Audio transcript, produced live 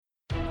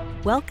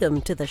Welcome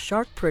to the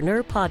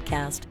Sharkpreneur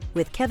Podcast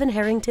with Kevin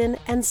Harrington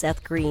and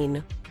Seth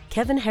Green.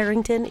 Kevin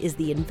Harrington is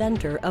the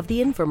inventor of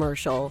the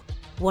infomercial,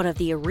 one of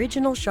the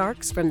original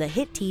sharks from the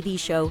hit TV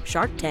show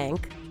Shark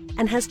Tank,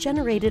 and has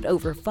generated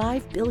over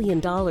 $5 billion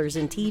in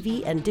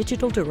TV and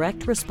digital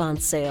direct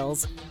response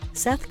sales.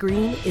 Seth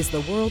Green is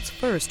the world's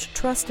first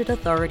trusted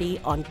authority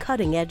on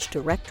cutting-edge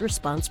direct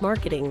response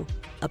marketing,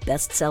 a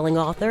best-selling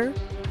author,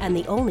 and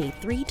the only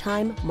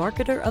 3-time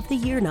Marketer of the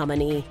Year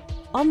nominee.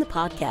 On the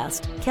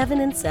podcast,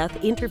 Kevin and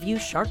Seth interview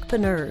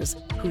sharkpreneurs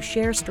who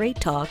share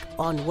straight talk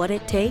on what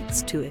it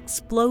takes to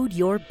explode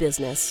your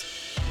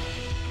business.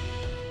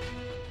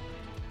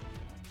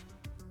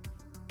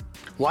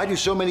 Why do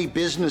so many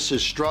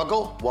businesses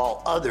struggle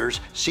while others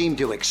seem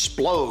to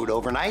explode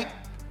overnight?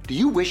 Do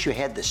you wish you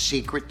had the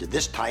secret to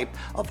this type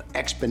of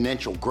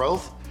exponential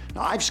growth?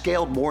 Now, I've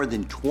scaled more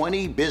than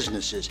 20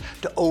 businesses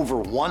to over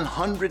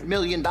 $100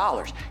 million,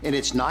 and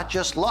it's not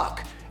just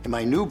luck. In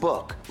my new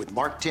book with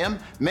Mark Timm,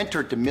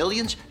 Mentor to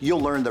Millions, you'll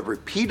learn the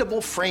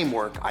repeatable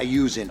framework I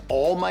use in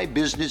all my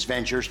business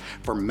ventures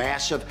for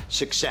massive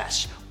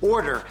success.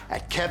 Order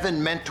at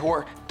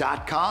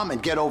kevinmentor.com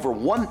and get over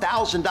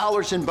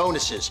 $1,000 in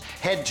bonuses.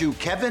 Head to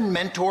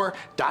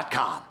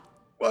kevinmentor.com.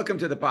 Welcome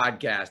to the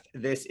podcast.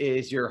 This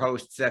is your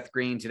host, Seth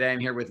Green. Today I'm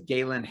here with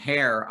Galen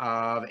Hare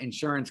of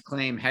Insurance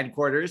Claim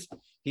Headquarters.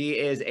 He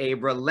is a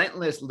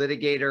relentless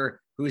litigator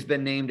who's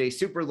been named a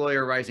Super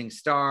Lawyer Rising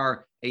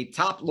Star, a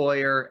top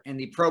lawyer, and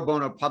the Pro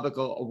Bono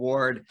Publico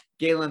Award.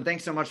 Galen,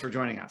 thanks so much for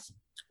joining us.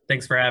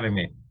 Thanks for having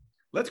me.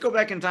 Let's go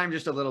back in time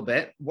just a little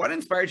bit. What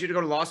inspired you to go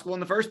to law school in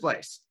the first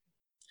place?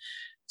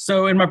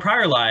 So in my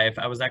prior life,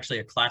 I was actually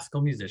a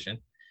classical musician.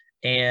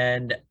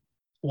 And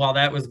while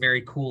that was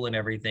very cool and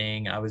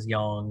everything, I was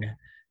young.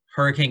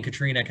 Hurricane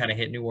Katrina kind of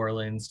hit New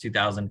Orleans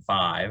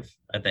 2005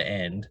 at the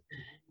end.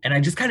 And I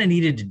just kind of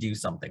needed to do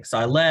something. So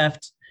I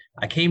left.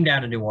 I came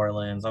down to New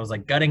Orleans. I was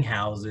like gutting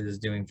houses,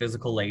 doing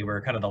physical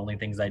labor, kind of the only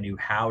things I knew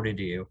how to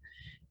do.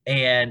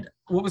 And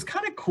what was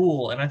kind of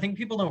cool, and I think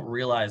people don't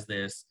realize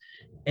this,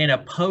 in a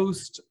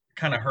post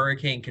kind of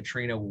Hurricane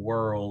Katrina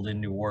world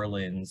in New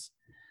Orleans,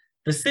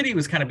 the city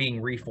was kind of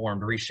being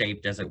reformed,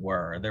 reshaped as it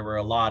were. There were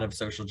a lot of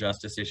social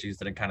justice issues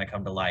that had kind of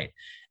come to light.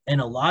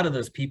 And a lot of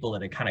those people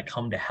that had kind of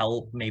come to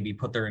help, maybe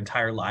put their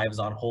entire lives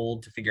on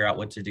hold to figure out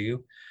what to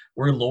do,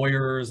 were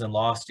lawyers and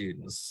law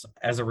students.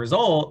 As a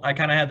result, I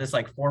kind of had this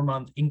like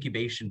 4-month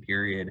incubation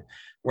period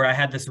where I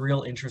had this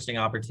real interesting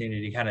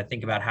opportunity to kind of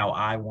think about how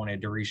I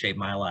wanted to reshape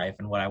my life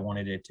and what I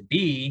wanted it to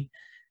be.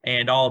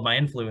 And all of my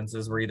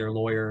influences were either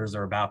lawyers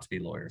or about to be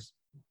lawyers.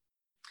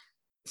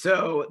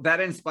 So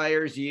that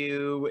inspires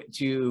you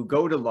to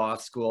go to law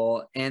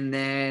school, and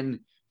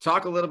then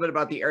talk a little bit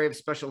about the area of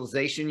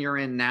specialization you're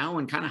in now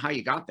and kind of how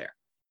you got there.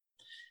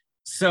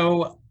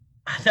 So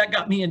that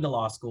got me into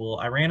law school.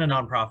 I ran a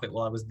nonprofit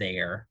while I was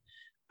there.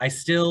 I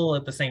still,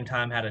 at the same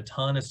time, had a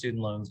ton of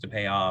student loans to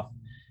pay off.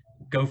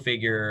 Go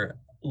figure,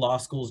 law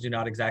schools do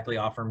not exactly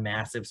offer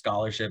massive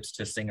scholarships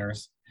to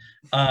singers.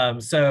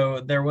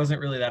 So there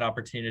wasn't really that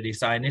opportunity.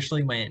 So I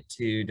initially went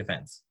to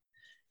defense.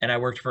 And I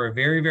worked for a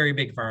very, very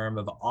big firm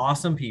of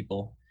awesome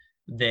people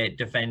that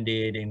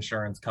defended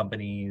insurance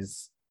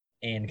companies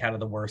in kind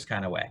of the worst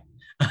kind of way.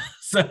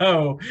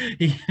 So,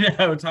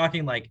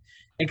 talking like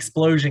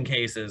explosion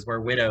cases where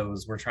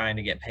widows were trying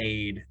to get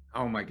paid,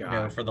 oh my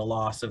God, for the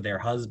loss of their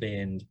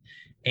husband,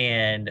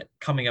 and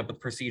coming up with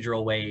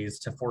procedural ways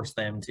to force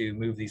them to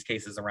move these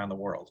cases around the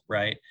world,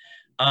 right?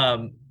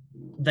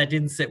 That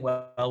didn't sit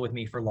well with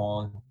me for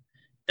long.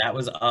 That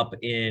was up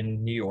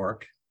in New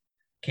York.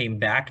 Came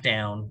back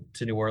down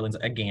to New Orleans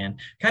again.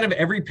 Kind of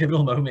every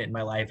pivotal moment in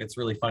my life, it's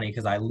really funny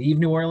because I leave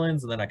New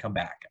Orleans and then I come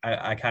back.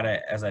 I kind of,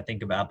 as I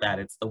think about that,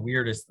 it's the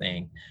weirdest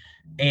thing.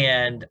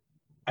 And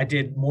I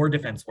did more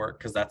defense work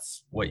because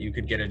that's what you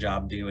could get a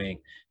job doing.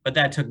 But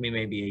that took me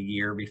maybe a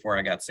year before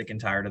I got sick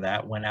and tired of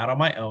that. Went out on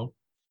my own,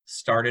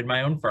 started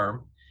my own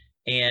firm.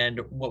 And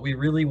what we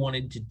really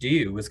wanted to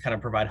do was kind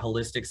of provide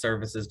holistic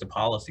services to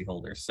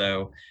policyholders.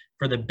 So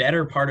for the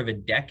better part of a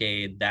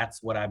decade,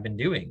 that's what I've been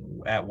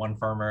doing at one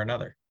firm or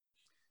another.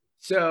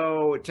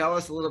 So tell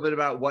us a little bit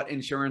about what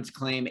Insurance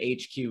Claim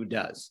HQ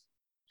does.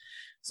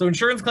 So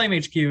Insurance Claim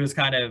HQ is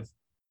kind of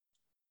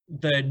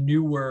the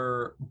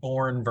newer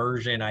born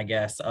version, I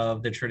guess,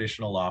 of the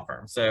traditional law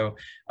firm. So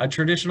a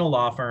traditional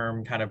law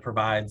firm kind of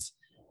provides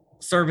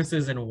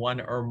services in one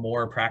or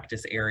more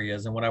practice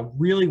areas. And what I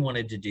really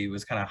wanted to do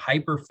was kind of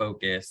hyper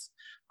focus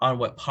on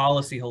what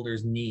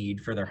policyholders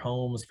need for their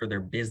homes, for their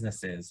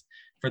businesses,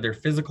 for their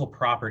physical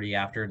property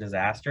after a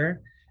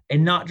disaster,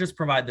 and not just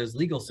provide those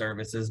legal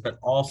services, but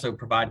also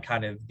provide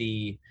kind of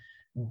the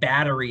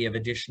battery of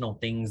additional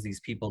things these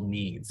people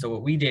need. So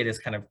what we did is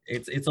kind of,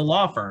 it's a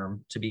law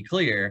firm, to be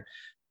clear,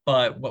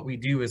 but what we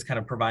do is kind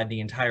of provide the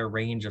entire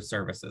range of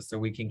services. So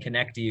we can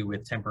connect you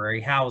with temporary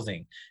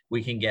housing.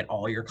 We can get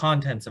all your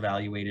contents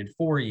evaluated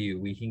for you.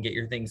 We can get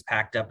your things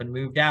packed up and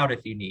moved out if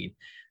you need.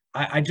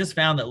 I just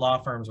found that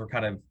law firms were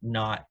kind of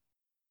not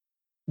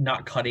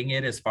not cutting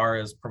it as far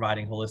as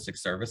providing holistic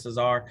services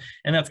are.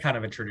 And that's kind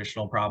of a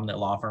traditional problem that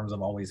law firms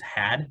have always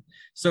had.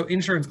 So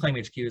Insurance Claim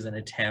HQ is an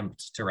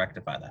attempt to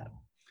rectify that.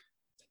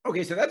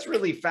 Okay, so that's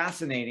really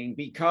fascinating,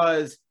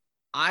 because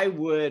I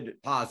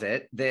would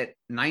posit that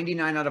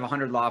 99 out of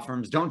 100 law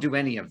firms don't do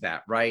any of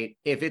that, right?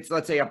 If it's,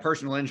 let's say, a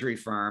personal injury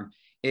firm,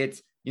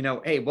 it's,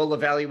 hey, we'll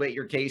evaluate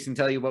your case and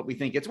tell you what we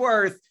think it's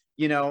worth,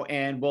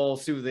 and we'll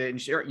sue the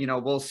insurer,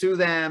 we'll sue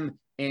them,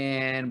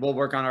 and we'll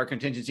work on our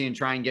contingency and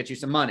try and get you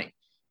some money.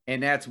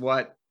 And that's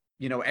what,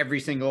 every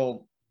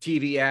single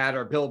TV ad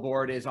or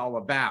billboard is all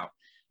about.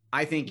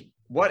 I think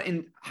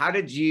how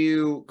did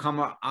you come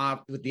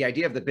up with the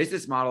idea of the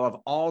business model of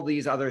all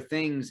these other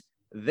things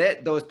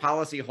that those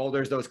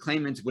policyholders, those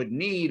claimants would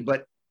need,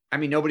 but I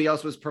mean, nobody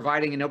else was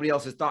providing and nobody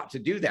else has thought to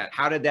do that?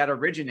 How did that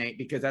originate?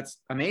 Because that's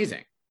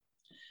amazing.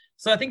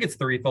 So I think it's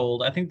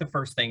threefold. I think the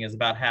first thing is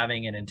about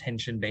having an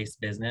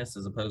intention-based business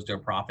as opposed to a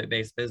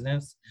profit-based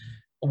business.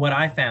 What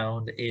I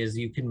found is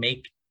you can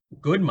make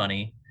good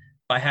money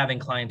by having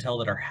clientele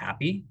that are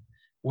happy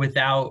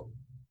without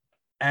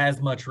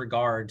as much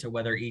regard to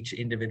whether each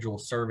individual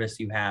service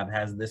you have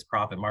has this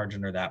profit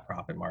margin or that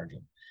profit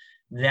margin.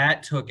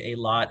 That took a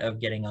lot of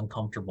getting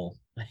uncomfortable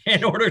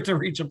in order to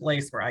reach a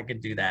place where I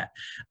could do that.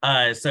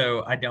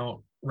 So I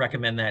don't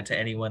recommend that to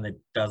anyone that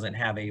doesn't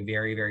have a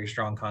very, very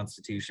strong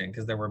constitution,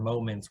 because there were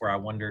moments where I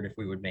wondered if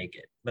we would make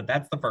it. But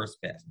that's the first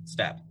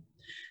step.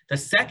 The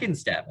second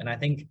step, and I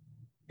think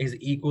is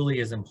equally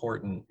as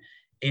important,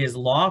 is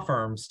law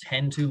firms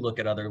tend to look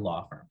at other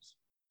law firms.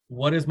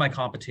 What does my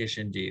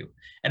competition do?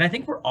 And I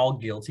think we're all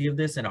guilty of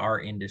this in our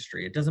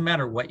industry. It doesn't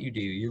matter what you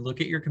do. You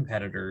look at your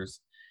competitors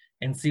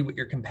and see what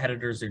your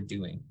competitors are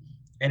doing.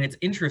 And it's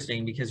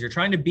interesting because you're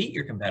trying to beat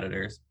your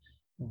competitors,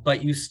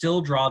 but you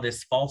still draw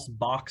this false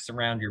box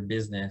around your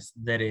business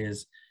that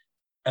is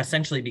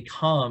essentially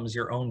becomes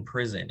your own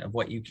prison of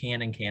what you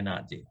can and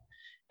cannot do.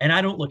 And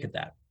I don't look at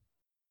that.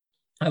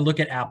 I look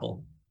at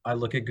Apple, I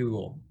look at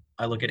Google,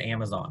 I look at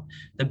Amazon.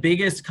 The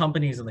biggest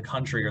companies in the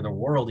country or the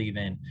world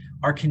even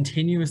are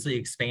continuously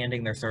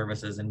expanding their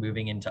services and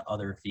moving into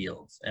other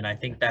fields. And I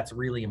think that's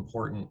really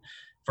important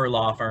for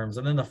law firms.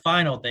 And then the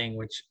final thing,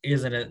 which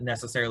isn't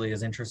necessarily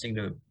as interesting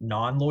to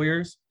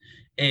non-lawyers,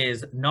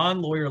 is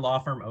non-lawyer law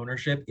firm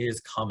ownership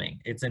is coming.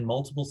 It's in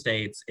multiple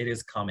states. It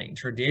is coming.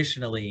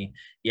 Traditionally,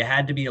 you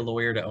had to be a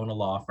lawyer to own a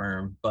law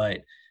firm,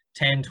 but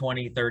 10,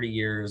 20, 30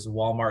 years,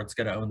 Walmart's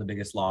going to own the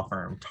biggest law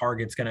firm.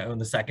 Target's going to own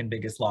the second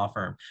biggest law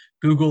firm.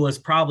 Google is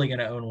probably going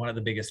to own one of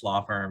the biggest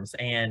law firms.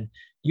 And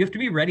you have to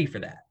be ready for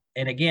that.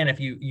 And again, if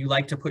you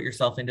like to put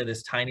yourself into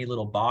this tiny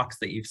little box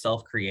that you've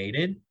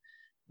self-created,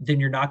 then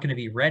you're not going to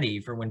be ready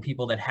for when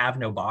people that have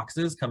no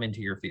boxes come into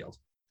your field.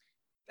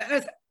 That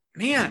is,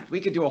 man, we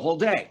could do a whole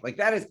day. Like,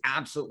 that is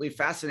absolutely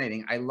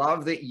fascinating. I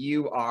love that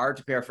you are,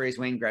 to paraphrase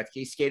Wayne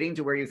Gretzky, skating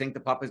to where you think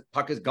the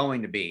puck is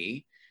going to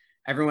be.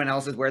 Everyone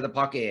else is where the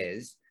puck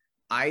is.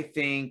 I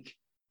think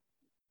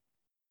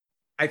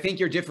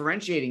you're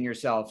differentiating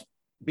yourself,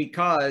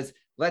 because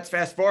let's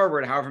fast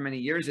forward however many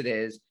years it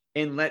is,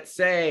 and let's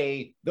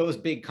say those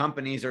big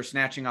companies are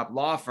snatching up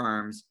law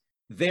firms.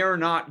 They're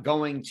not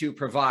going to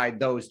provide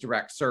those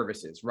direct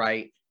services,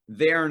 right?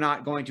 They're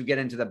not going to get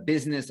into the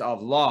business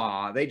of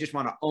law. They just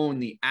want to own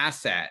the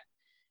asset.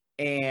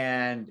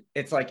 And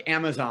it's like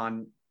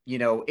Amazon,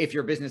 if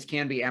your business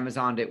can be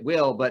Amazoned, it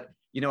will. But,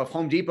 if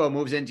Home Depot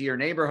moves into your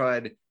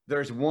neighborhood,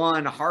 there's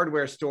one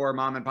hardware store,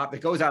 mom and pop,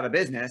 that goes out of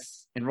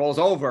business and rolls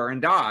over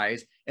and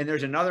dies. And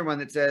there's another one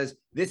that says,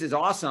 this is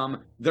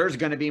awesome. There's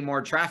going to be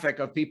more traffic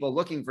of people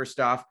looking for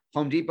stuff.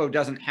 Home Depot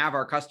doesn't have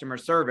our customer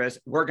service.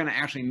 We're going to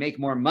actually make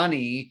more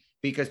money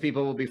because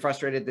people will be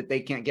frustrated that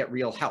they can't get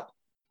real help.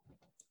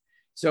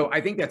 So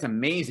I think that's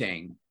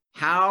amazing.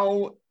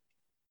 How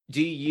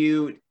do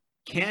you,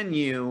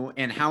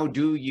 and how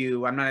do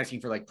you, I'm not asking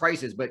for like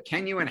prices, but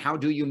can you and how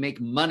do you make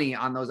money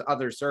on those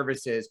other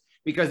services?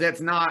 Because that's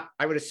not,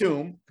 I would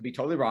assume, could be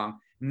totally wrong,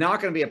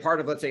 not going to be a part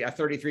of, let's say, a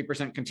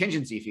 33%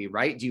 contingency fee,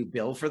 right? Do you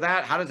bill for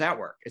that? How does that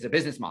work as a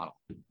business model?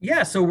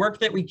 Yeah, so work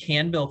that we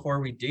can bill for,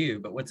 we do.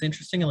 But what's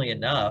interesting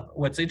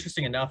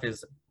enough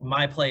is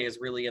my play is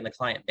really in the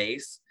client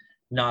base,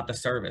 not the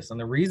service. And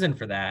the reason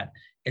for that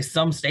is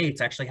some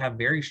states actually have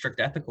very strict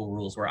ethical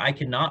rules where I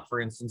cannot, for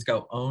instance,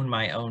 go own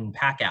my own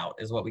pack out,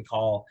 is what we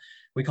call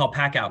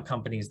pack out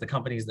companies, the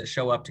companies that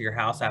show up to your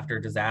house after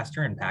a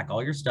disaster and pack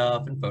all your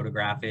stuff and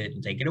photograph it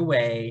and take it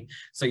away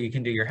so you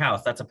can do your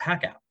house. That's a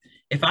pack out.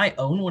 If I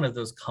own one of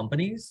those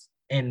companies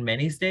in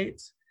many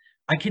states,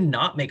 I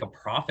cannot make a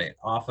profit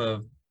off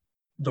of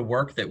the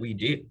work that we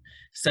do.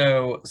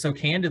 So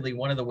candidly,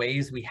 one of the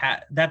ways we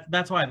have,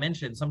 that's why I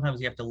mentioned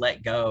sometimes you have to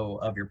let go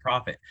of your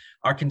profit.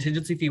 Our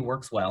contingency fee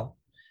works well.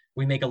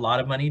 We make a lot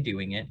of money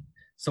doing it.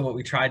 So what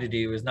we try to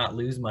do is not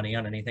lose money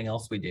on anything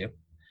else we do,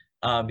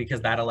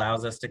 because that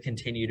allows us to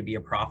continue to be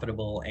a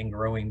profitable and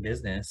growing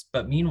business.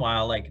 But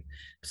meanwhile,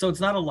 so it's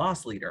not a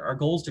loss leader. Our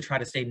goal is to try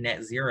to stay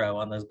net zero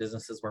on those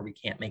businesses where we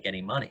can't make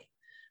any money,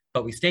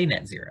 but we stay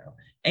net zero.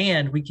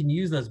 And we can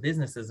use those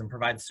businesses and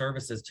provide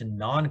services to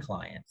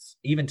non-clients,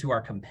 even to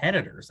our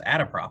competitors, at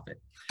a profit.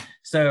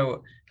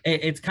 So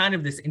it's kind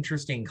of this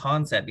interesting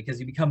concept because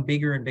you become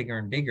bigger and bigger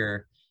and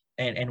bigger,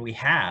 and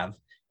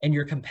and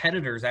your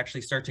competitors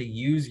actually start to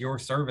use your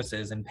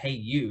services and pay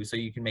you so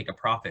you can make a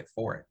profit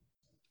for it.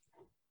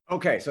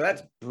 Okay, so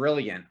that's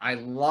brilliant. I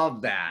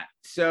love that.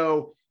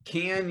 So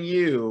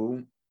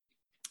you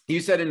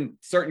said in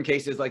certain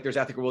cases, like there's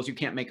ethical rules, you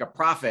can't make a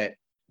profit,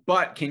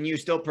 but can you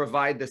still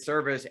provide the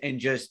service and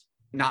just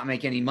not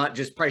make any money,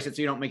 just price it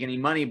so you don't make any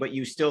money, but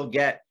you still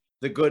get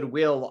the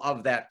goodwill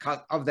of that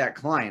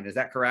client? Is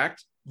that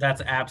correct?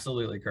 That's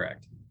absolutely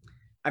correct.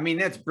 I mean,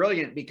 that's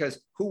brilliant, because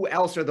who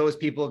else are those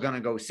people going to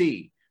go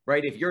see,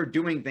 right? If you're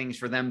doing things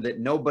for them that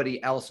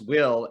nobody else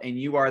will, and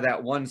you are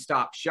that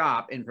one-stop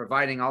shop in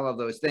providing all of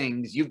those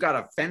things, you've got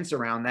a fence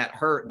around that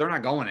they're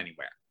not going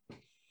anywhere.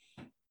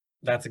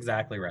 That's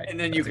exactly right. And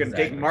then you can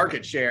take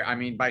market share. I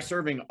mean, by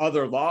serving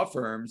other law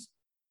firms,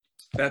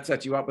 that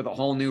sets you up with a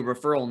whole new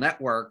referral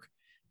network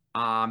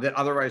that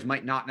otherwise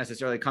might not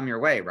necessarily come your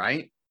way,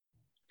 right?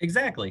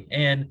 Exactly.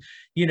 And,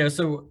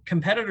 so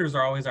competitors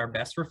are always our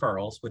best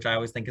referrals, which I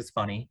always think is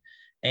funny.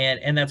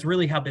 And that's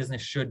really how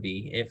business should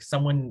be. If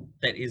someone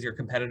that is your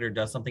competitor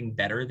does something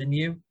better than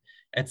you,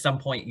 at some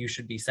point you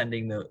should be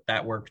sending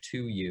that work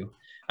to you.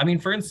 I mean,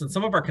 for instance,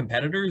 some of our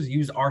competitors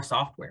use our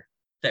software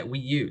that we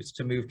use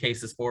to move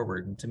cases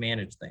forward and to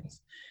manage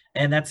things.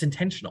 And that's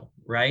intentional,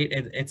 right?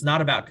 It's not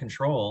about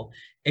control.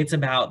 It's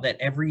about that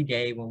every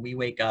day when we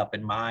wake up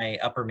and my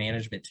upper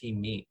management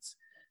team meets,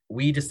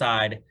 we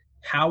decide,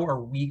 how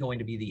are we going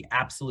to be the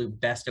absolute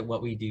best at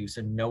what we do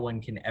so no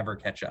one can ever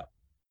catch up?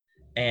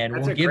 And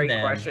that's a great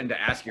question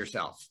to ask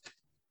yourself.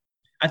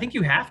 I think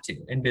you have to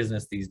in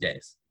business these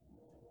days.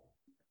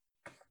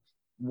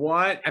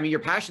 Your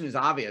passion is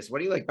obvious. What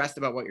do you like best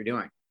about what you're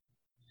doing?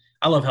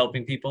 I love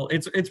helping people.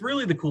 It's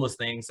really the coolest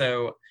thing.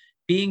 So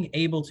being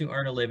able to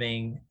earn a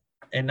living,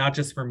 and not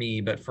just for me,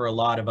 but for a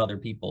lot of other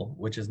people,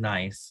 which is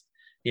nice.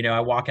 I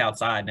walk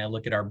outside and I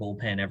look at our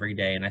bullpen every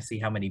day and I see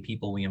how many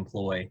people we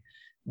employ.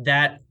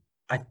 That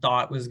I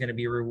thought was going to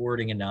be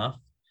rewarding enough,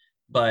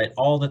 but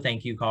all the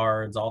thank you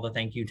cards, all the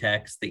thank you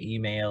texts, the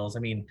emails. I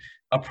mean,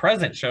 a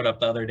present showed up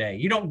the other day.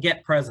 You don't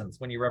get presents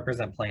when you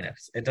represent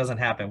plaintiffs. It doesn't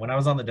happen. When I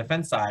was on the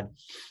defense side,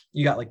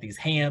 you got like these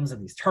hams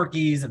and these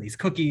turkeys and these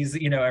cookies,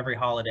 every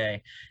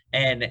holiday.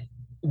 And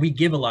we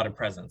give a lot of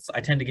presents.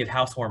 I tend to give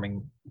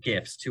housewarming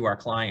gifts to our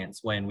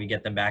clients when we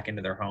get them back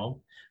into their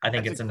home. I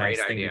think it's a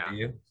nice thing to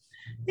do.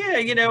 Yeah,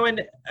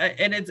 and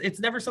it's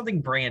never something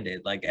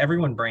branded. Like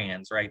everyone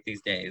brands, right,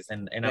 these days.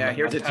 And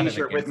here's a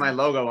t-shirt with my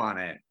logo on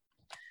it.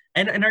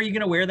 And are you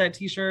going to wear that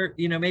t-shirt?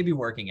 Maybe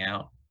working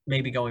out,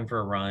 maybe going for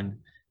a run,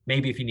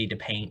 maybe if you need to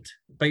paint,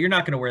 but you're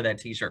not going to wear that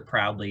t-shirt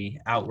proudly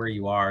out where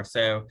you are.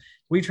 So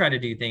we try to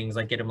do things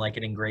like get them like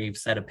an engraved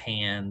set of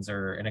pans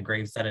or an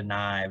engraved set of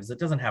knives. It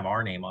doesn't have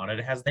our name on it.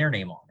 It has their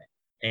name on it.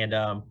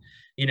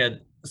 And,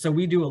 so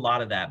we do a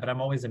lot of that, but I'm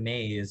always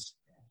amazed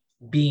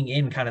being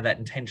in kind of that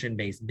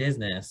intention-based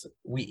business,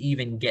 we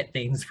even get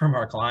things from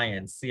our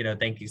clients,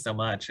 thank you so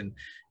much.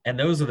 And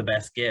those are the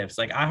best gifts.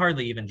 Like I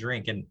hardly even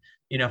drink. And,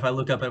 if I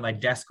look up at my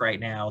desk right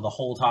now, the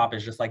whole top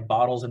is just like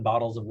bottles and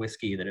bottles of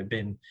whiskey that have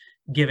been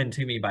given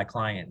to me by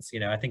clients.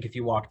 I think if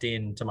you walked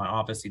into my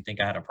office, you'd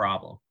think I had a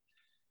problem.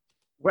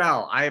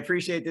 Well, I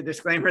appreciate the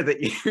disclaimer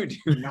that you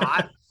do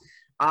not.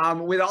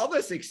 With all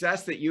the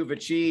success that you've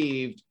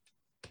achieved,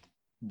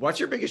 what's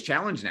your biggest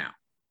challenge now?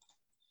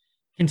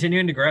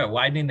 Continuing to grow,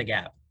 widening the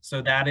gap. So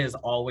that is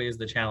always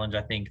the challenge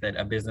I think that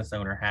a business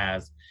owner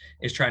has,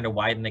 is trying to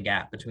widen the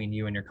gap between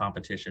you and your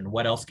competition.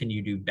 What else can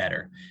you do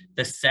better?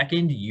 The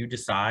second you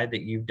decide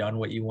that you've done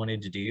what you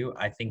wanted to do,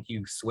 I think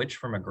you switch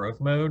from a growth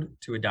mode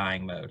to a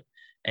dying mode.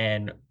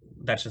 And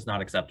that's just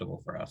not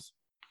acceptable for us.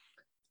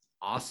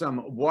 Awesome.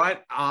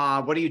 What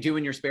do you do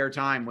in your spare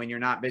time when you're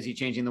not busy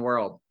changing the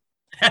world?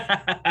 So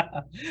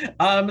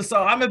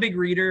I'm a big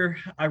reader.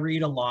 I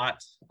read a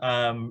lot,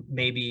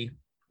 maybe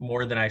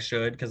more than I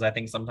should, because I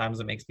think sometimes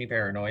it makes me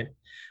paranoid.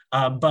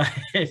 But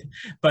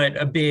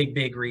a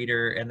big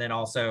reader, and then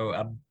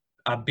also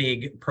a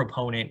big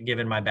proponent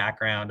given my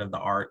background of the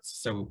arts.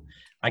 So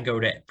I go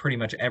to pretty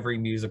much every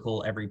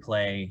musical, every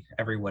play,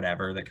 every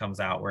whatever that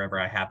comes out wherever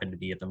I happen to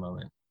be at the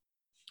moment.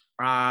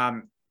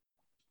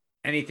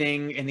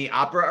 Anything in the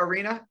opera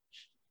arena?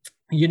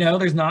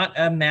 There's not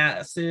a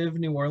massive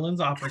New Orleans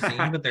opera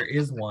scene, but there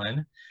is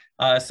one.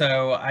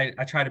 So I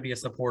try to be a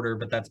supporter,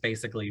 but that's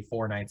basically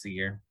 4 nights a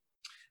year.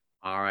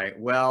 All right.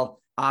 Well,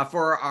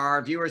 for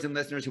our viewers and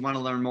listeners who want to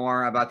learn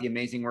more about the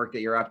amazing work that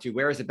you're up to,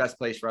 where is the best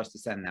place for us to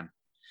send them?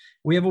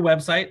 We have a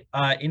website,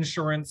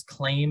 Insurance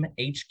Claim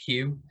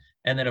HQ,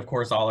 and then of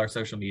course all our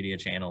social media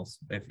channels.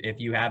 If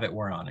you have it,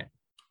 we're on it.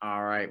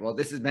 All right. Well,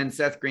 this has been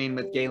Seth Green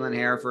with Galen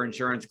Hare for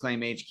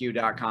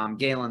insuranceclaimhq.com.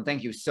 Galen,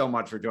 thank you so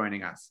much for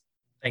joining us.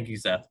 Thank you,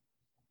 Seth.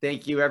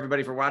 Thank you,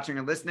 everybody, for watching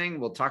and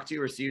listening. We'll talk to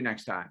you or see you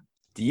next time.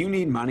 Do you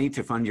need money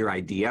to fund your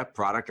idea,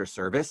 product, or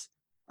service?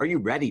 Are you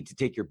ready to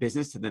take your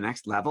business to the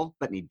next level,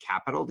 but need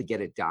capital to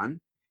get it done?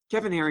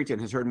 Kevin Harrington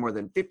has heard more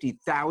than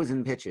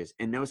 50,000 pitches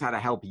and knows how to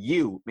help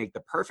you make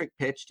the perfect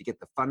pitch to get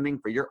the funding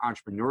for your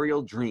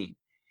entrepreneurial dream.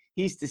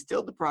 He's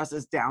distilled the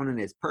process down in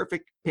his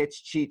perfect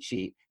pitch cheat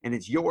sheet, and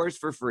it's yours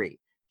for free.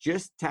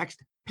 Just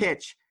text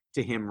PITCH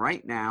to him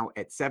right now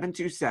at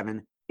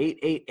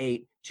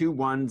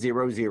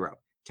 727-888-2100.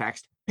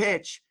 Text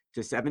PITCH to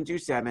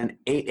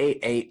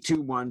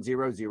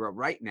 727-888-2100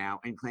 right now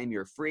and claim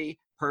your free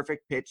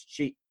perfect pitch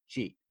cheat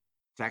sheet.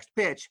 Text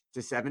PITCH to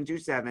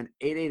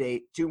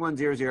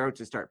 727-888-2100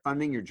 to start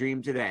funding your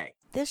dream today.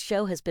 This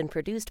show has been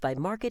produced by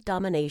Market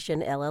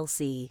Domination,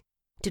 LLC.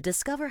 To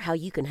discover how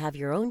you can have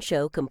your own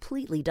show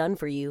completely done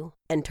for you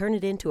and turn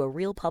it into a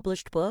real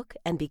published book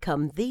and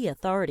become the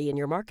authority in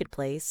your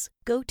marketplace,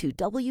 go to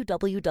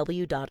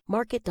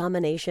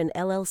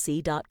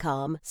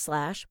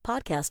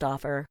www.marketdominationllc.com/podcast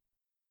offer.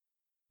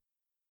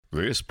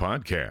 This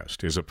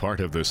podcast is a part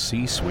of the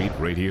C-Suite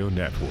Radio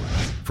Network.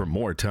 For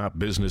more top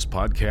business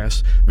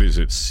podcasts,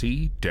 visit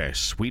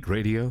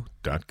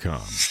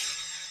c-suiteradio.com.